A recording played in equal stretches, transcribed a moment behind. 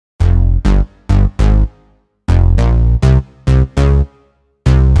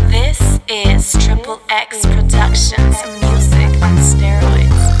is Triple X Productions, music on steroids.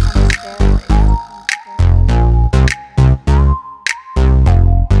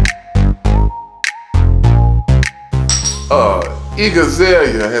 Iggy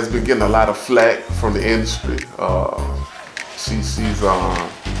Azalea has been getting a lot of flack from the industry. She's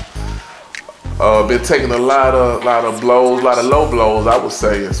been taking a lot of blows, a lot of low blows, I would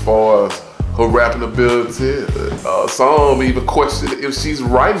say, as far as her rapping ability. Some even question if she's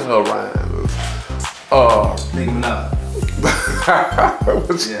writing her rhymes. Maybe not.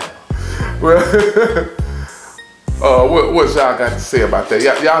 Yeah. What y'all got to say about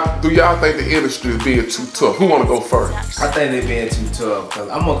that? Do y'all think the industry is being too tough? Who want to go first? I think they're being too tough because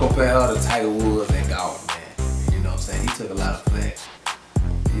I'm gonna compare her to Tiger Woods and golf, man. You know what I'm saying? He took a lot of flack.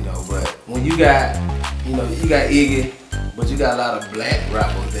 You know, but when you got, you got Iggy, but you got a lot of black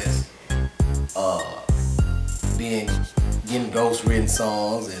rappers that's getting ghost-written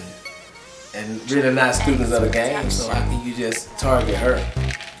songs and really not students of the game. So how can you just target her?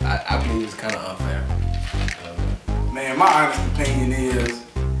 I believe it's kind of unfair. Man, my honest opinion is,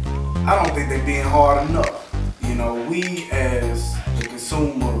 I don't think they're being hard enough. You know, we as the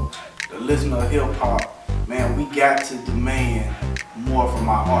consumer, the listener of hip hop, man, we got to demand more from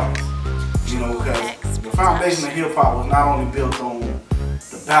our artists. You know, because the foundation of hip hop was not only built on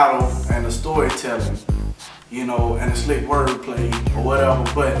the battle and the storytelling, you know, and the slick wordplay or whatever,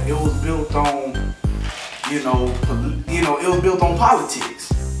 but it was built on, it was built on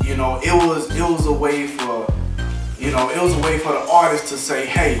politics. You know, it was a way for, it was a way for the artist to say,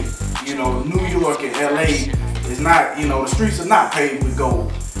 hey, New York and LA is not, the streets are not paved with gold.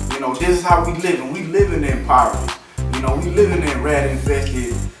 This is how we living. We living in poverty. We living in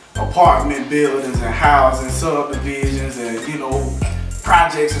rat-infested apartment buildings and housing subdivisions and,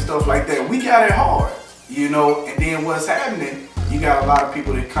 projects and stuff like that. We got it hard, and then what's happening, you got a lot of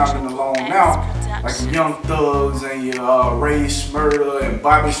people that coming along now, like the Young Thugs and your Ray Shmurda and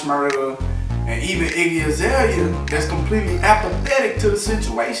Bobby Shmurda, and even Iggy Azalea, that's completely apathetic to the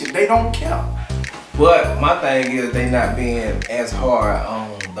situation. They don't care. But my thing is they not being as hard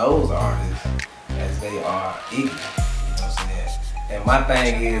on those artists as they are Iggy. You know what I'm saying? And my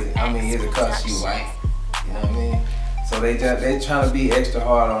thing is, is it because she white? You know what I mean? So they trying to be extra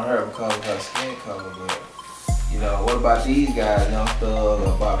hard on her because of her skin color. But what about these guys, Young Thug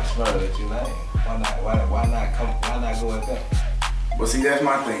or Bobby Shmurda that you name? Why not go at them? Well, see, that's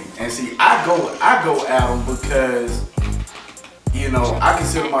my thing. And see, I go at them because, I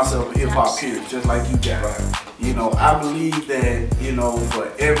consider myself a hip-hop purist, just like you got. Right. I believe that,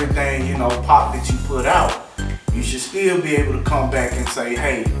 for everything, pop that you put out, you should still be able to come back and say,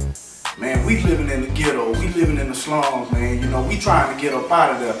 hey, man, we living in the ghetto, we living in the slums, man. We trying to get up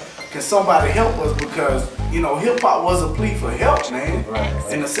out of there. Can somebody help us? Because, hip-hop was a plea for help, man. Right.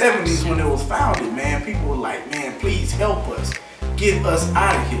 In the 70s when it was founded, man, people were like, man, please help us. Get us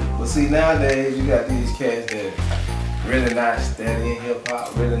out of here. But see, nowadays you got these cats that really not studying hip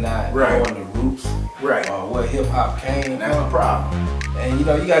hop, really not knowing the roots, or where hip hop came from. That's the problem. And you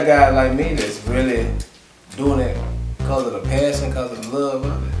got guys like me that's really doing it because of the passion, because of the love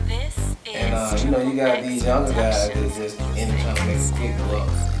of it. And you got these younger guys that just in trying to make a quick buck,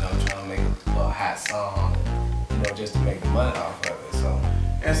 trying to make a hot song, just to make the money off of it. So.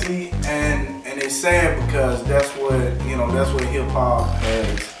 And see, and it's sad because that's what hip hop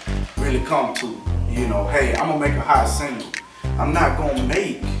has really come to. Hey, I'm gonna make a hot single. I'm not gonna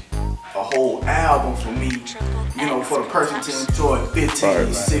make a whole album for me, for the person to enjoy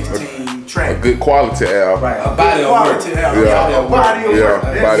 15, 16 tracks. A good quality album. Right, a body of work. Yeah, a body of work.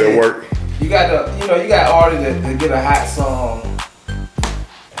 Yeah, body of work. You got you got artists that get a hot song and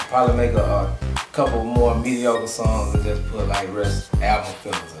probably make a couple more mediocre songs and just put like album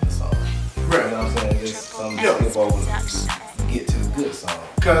fillers in the song. Right. You know what I'm saying? Just some skip over to get to the good song.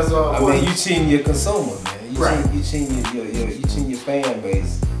 Cause you cheating your consumer, man. You cheating your fan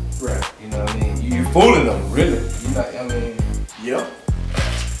base. Right. You know what I mean? You fooling them, really. Yep.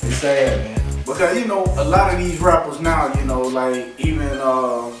 It's sad, man. Because a lot of these rappers now, like even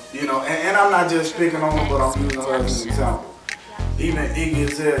and I'm not just picking on her, but I'm using her as an example. Even Iggy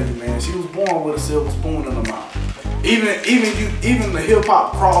Azalea, man, she was born with a silver spoon in her mouth. Even the hip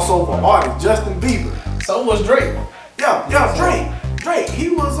hop crossover artist, Justin Bieber. So was Drake. Yeah, Drake. He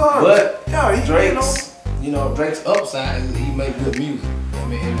was Drake's, Drake's upside is he make good music.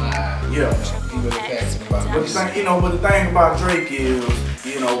 In my eyes. Yeah. He really passionate about it. But the thing about Drake is,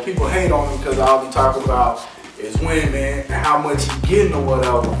 people hate on him because all he talk about is women and how much he getting or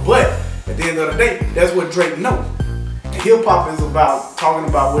whatever. But at the end of the day, that's what Drake knows. And hip hop is about talking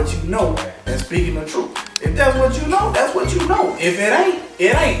about what you know and speaking the truth. If that's what you know, that's what you know. If it ain't,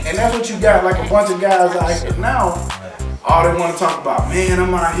 it ain't. And that's what you got, like a bunch of guys out here now. All they want to talk about, man,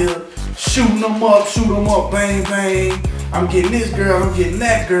 I'm out here shooting them up, bang, bang. I'm getting this girl, I'm getting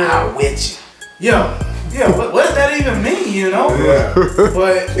that girl. I'm with you. Yeah, what does that even mean, you know? Yeah.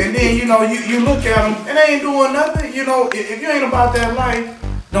 But, and then, you know, you look at them and they ain't doing nothing. You know, if you ain't about that life,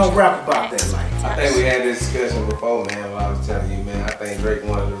 don't rap about that life. I think we had this discussion before, man, when I was telling you, man, I think Drake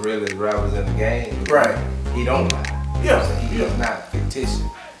one of the realest rappers in the game. Right. He don't lie. Yeah. So he's not fictitious.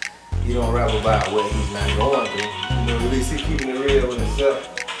 He don't rap about what he's not going through. You know, at least he keeping it real with himself.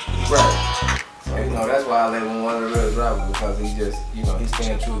 Right. So, you know, that's why I label him one of the realest rappers, because he just, you know, he's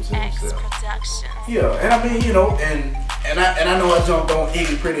staying true to himself. Yeah, and I mean, you know, and I know I jumped on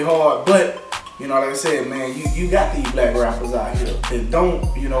Iggy pretty hard, but you know, like I said, man, you got these black rappers out here that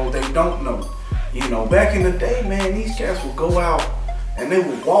don't, you know, they don't know. You know, back in the day, man, these cats would go out and they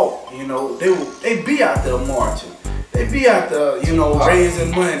would walk, you know, they'd be out there marching. They'd be out there, you know,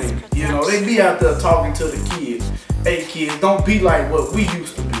 raising money. You know, they'd be out there talking to the kids. Hey kids, don't be like what we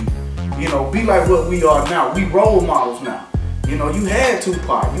used to be. You know, be like what we are now. We role models now. You know, you had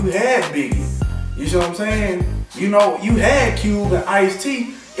Tupac, you had Biggie. You see what I'm saying? You know, you had Cube and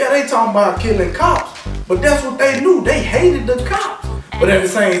Ice-T. Yeah, they talking about killing cops, but that's what they knew. They hated the cops. But at the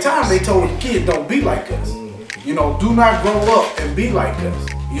same time, they told the kids, don't be like us. You know, do not grow up and be like us.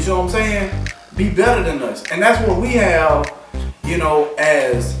 You see what I'm saying? Be better than us. And that's what we have, you know,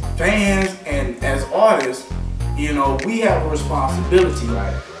 as fans and as artists. You know, we have a responsibility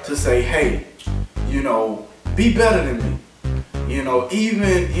to say, hey, you know, be better than me. You know,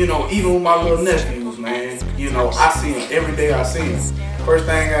 even with my little nephews, man, you know, I see them every day. I see them. First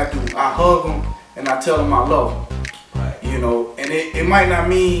thing I do, I hug them and I tell them I love them. You know, and it might not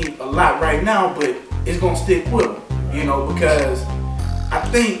mean a lot right now, but it's gonna stick with them. You know, because I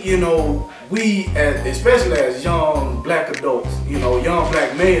think, you know, we, especially as young black adults, you know, young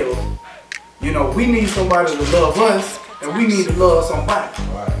black males, you know, we need somebody to love us, and we need to love somebody.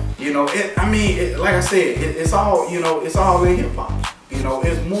 You know, like I said, it's all, you know, it's all in hip hop. You know,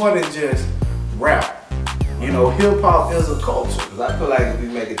 it's more than just rap. You know, hip hop is a culture. Cause I feel like if we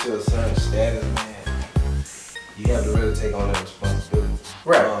make it to a certain status, man, you have to really take on that responsibility.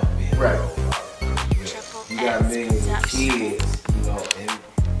 Right. Right. You got millions of kids, you know, and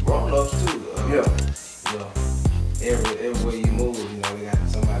grown-ups too. Yeah. You know, everywhere you move, you know, they got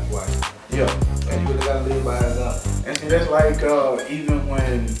somebody watching. Yeah. And you really gotta live by example. And see, that's like even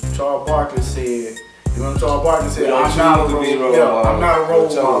when Charles Barkley said, I'm not a role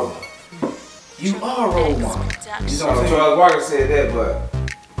model. You are a role model. You know what I'm saying? Charles Barkley said that, but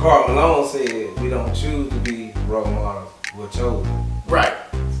Karl Malone said we don't choose to be role models, we're chosen. Right.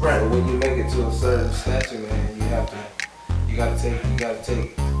 So when you make it to a certain stature, man, you gotta take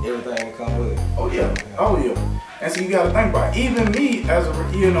everything that comes with it. Oh yeah. And so you gotta think about it. Even me as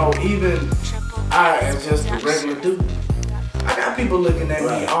even I as just a regular dude, I got people looking at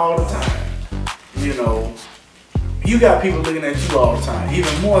me all the time. You know, you got people looking at you all the time.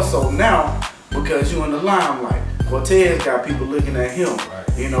 Even more so now because you're in the limelight. Cortez got people looking at him.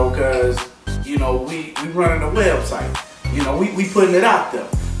 You know, cause you know we running a website. You know, we putting it out there.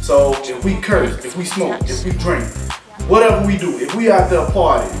 So if we curse, if we smoke, if we drink, whatever we do, if we out there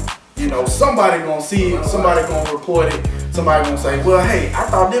partying, you know, somebody gonna see it, somebody gonna report it, somebody gonna say, well, hey, I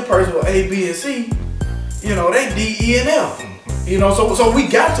thought this person was A, B, and C. You know, they D, E, and F. You know, so we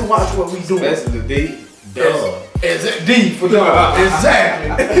got to watch what we do. Especially the D. D for dumb.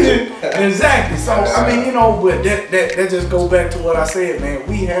 Exactly. Exactly. So I mean, you know, but that just goes back to what I said, man.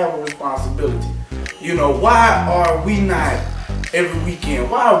 We have a responsibility. You know, why are we not every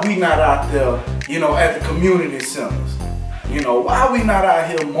weekend? Why are we not out there, you know, at the community centers? You know, why are we not out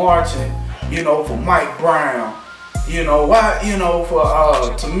here marching, you know, for Mike Brown? You know, why, you know, for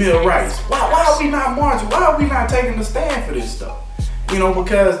Tamir Rice? Why are we not marching? Why are we not taking the stand for this stuff? You know,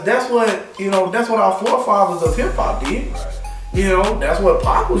 because that's what our forefathers of hip hop did. You know, that's what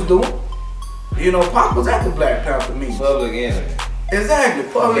Pac was doing. You know, Pac was at the Black Panther meeting. Public enemy. Exactly,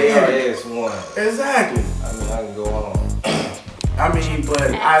 public enemy. KRS-One. Exactly. I mean, I can go on. I mean,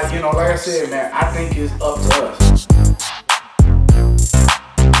 but you know, like I said, man, I think it's up to us.